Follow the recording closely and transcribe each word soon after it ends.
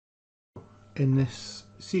In this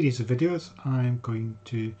series of videos I'm going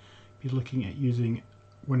to be looking at using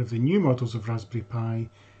one of the new models of Raspberry Pi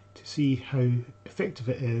to see how effective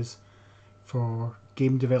it is for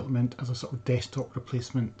game development as a sort of desktop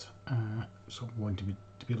replacement. So I'm going to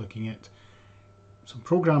be looking at some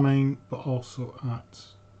programming, but also at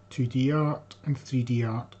 2D art and 3D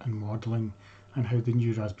art and modelling, and how the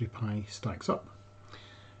new Raspberry Pi stacks up.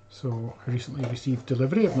 So I recently received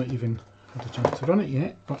delivery. I've not even had a chance to run it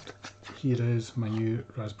yet, but here is my new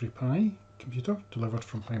Raspberry Pi computer delivered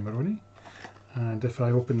from Pimeroni. And if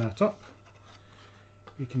I open that up,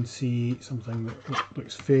 you can see something that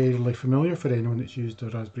looks fairly familiar for anyone that's used a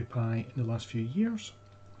Raspberry Pi in the last few years.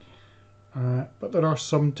 But there are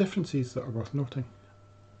some differences that are worth noting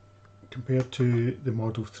compared to the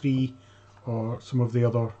Model 3 or some of the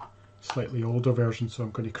other slightly older versions. So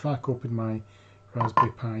I'm going to crack open my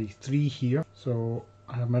Raspberry Pi 3 here. So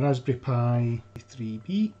I have my Raspberry Pi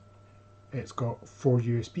 3B. It's got 4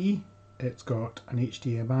 USB, it's got an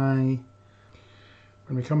HDMI.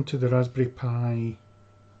 When we come to the Raspberry Pi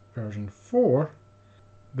version 4,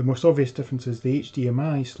 the most obvious difference is the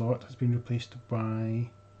HDMI slot has been replaced by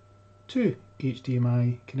 2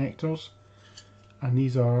 HDMI connectors, and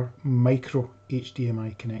these are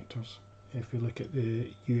micro-HDMI connectors. If we look at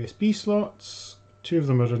the USB slots, 2 of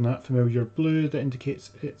them are in that familiar blue that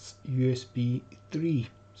indicates it's USB 3,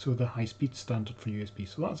 so the high-speed standard for USB.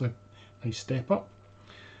 So that's a nice step up.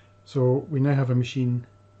 So we now have a machine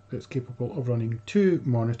that's capable of running 2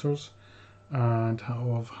 monitors and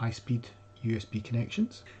of high-speed USB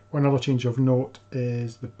connections. One other change of note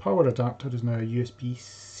is the power adapter is now a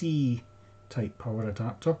USB-C type power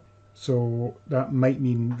adapter. So that might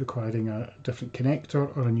mean requiring a different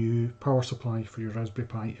connector or a new power supply for your Raspberry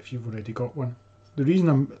Pi if you've already got one. The reason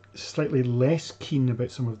I'm slightly less keen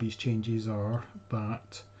about some of these changes are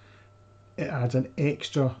that it adds an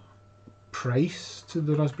extra price to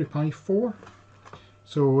the Raspberry Pi 4.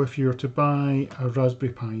 So if you were to buy a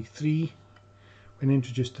Raspberry Pi 3, when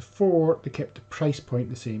introduced to 4, they kept the price point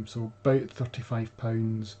the same, so about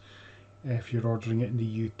 £35 if you're ordering it in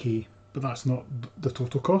the UK. But that's not the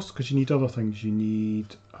total cost, because you need other things. You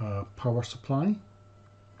need a power supply,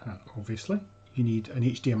 obviously. You need an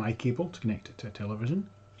HDMI cable to connect it to a television.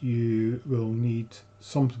 You will need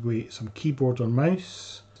some keyboard or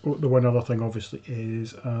mouse. Oh, the one other thing obviously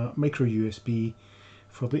is a micro USB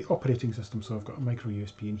for the operating system. So I've got a micro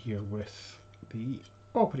USB in here with the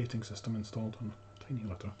operating system installed on a tiny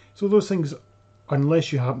letter. So those things,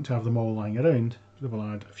 unless you happen to have them all lying around, they will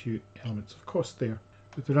add a few elements of cost there.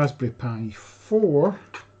 With the Raspberry Pi 4,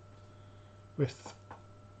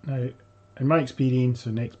 now in my experience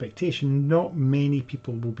and expectation, not many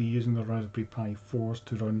people will be using the Raspberry Pi 4s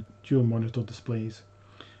to run dual monitor displays.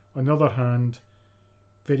 On the other hand,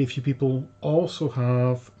 very few people also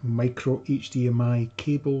have micro HDMI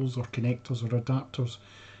cables or connectors or adapters,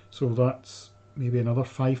 so that's maybe another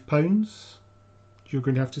 £5 you're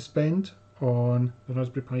going to have to spend on the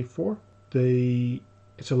Raspberry Pi 4.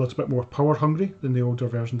 It's a little bit more power hungry than the older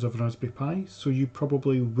versions of Raspberry Pi, so you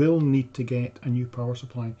probably will need to get a new power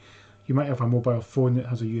supply. You might have a mobile phone that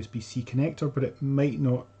has a USB-C connector, but it might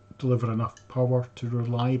not deliver enough power to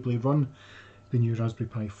reliably run the new Raspberry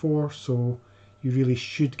Pi 4, so you really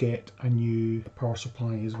should get a new power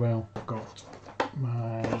supply as well. I've got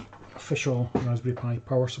my official Raspberry Pi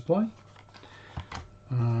power supply.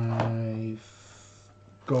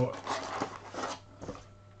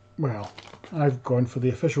 I've gone for the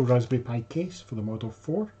official Raspberry Pi case for the Model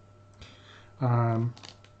 4.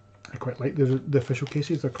 I quite like the official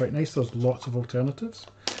cases, they're quite nice. There's lots of alternatives.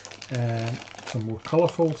 Some more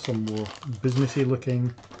colourful, some more businessy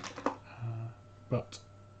looking, but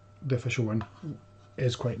the official one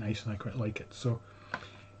is quite nice and I quite like it. So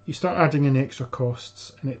you start adding in extra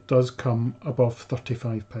costs and it does come above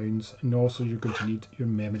 £35, and also you're going to need your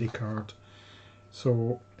memory card.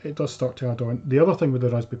 So it does start to add on. The other thing with the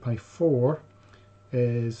Raspberry Pi 4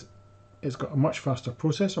 is it's got a much faster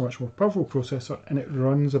processor, much more powerful processor, and it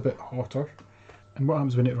runs a bit hotter. And what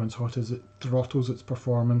happens when it runs hot is it throttles its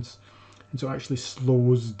performance, and so it actually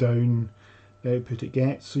slows down the output it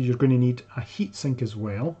gets. So you're going to need a heatsink as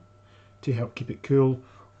well to help keep it cool,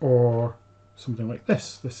 or something like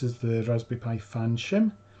this. This is the Raspberry Pi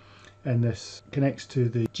fan-shim, and this connects to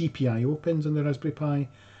the GPIO pins in the Raspberry Pi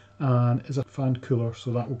and is a fan cooler,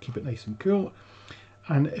 so that will keep it nice and cool.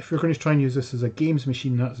 And if you're going to try and use this as a games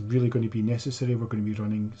machine, that's really going to be necessary. We're going to be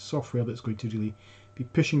running software that's going to really be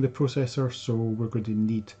pushing the processor, so we're going to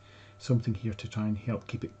need something here to try and help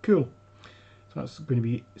keep it cool. So that's going to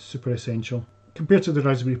be super essential. Compared to the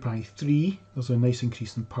Raspberry Pi 3, there's a nice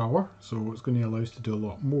increase in power, so it's going to allow us to do a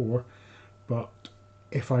lot more, but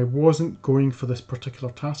If I wasn't going for this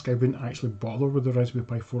particular task, I wouldn't actually bother with the Raspberry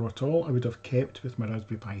Pi 4 at all. I would have kept with my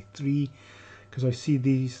Raspberry Pi 3, because I see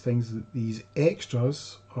these things, these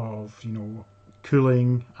extras of, you know,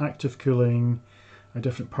 cooling, active cooling, a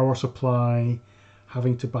different power supply,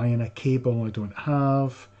 having to buy in a cable I don't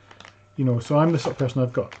have, you know. So I'm the sort of person,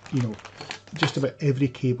 I've got, you know, just about every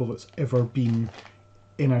cable that's ever been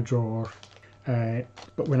in a drawer.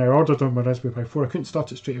 But when I ordered on my Raspberry Pi 4, I couldn't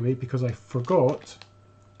start it straight away because I forgot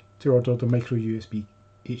to order the micro USB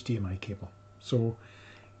HDMI cable. So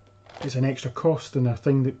it's an extra cost and a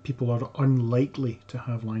thing that people are unlikely to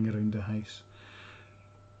have lying around the house.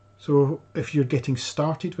 So if you're getting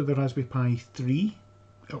started with the Raspberry Pi 3,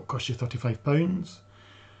 it'll cost you £35.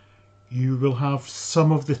 You will have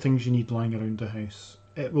some of the things you need lying around the house.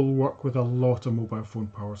 It will work with a lot of mobile phone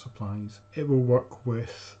power supplies. It will work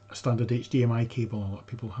with a standard HDMI cable. A lot of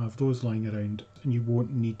people have those lying around, and you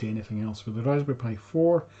won't need anything else. With the Raspberry Pi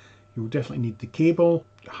 4, you'll definitely need the cable.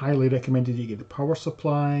 Highly recommended you get the power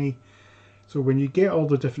supply. So when you get all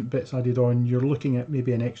the different bits added on, you're looking at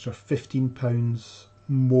maybe an extra £15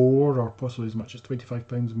 more, or possibly as much as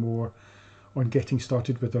 £25 more on getting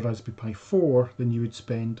started with the Raspberry Pi 4 than you would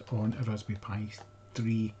spend on a Raspberry Pi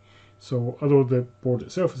 3. So although the board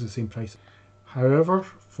itself is the same price, however,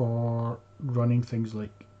 for running things like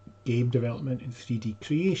game development and 3D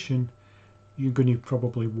creation, you're going to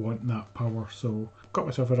probably want that power. So I've got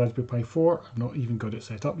myself a Raspberry Pi 4, I've not even got it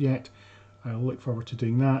set up yet. I'll look forward to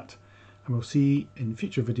doing that, and we'll see in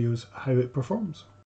future videos how it performs.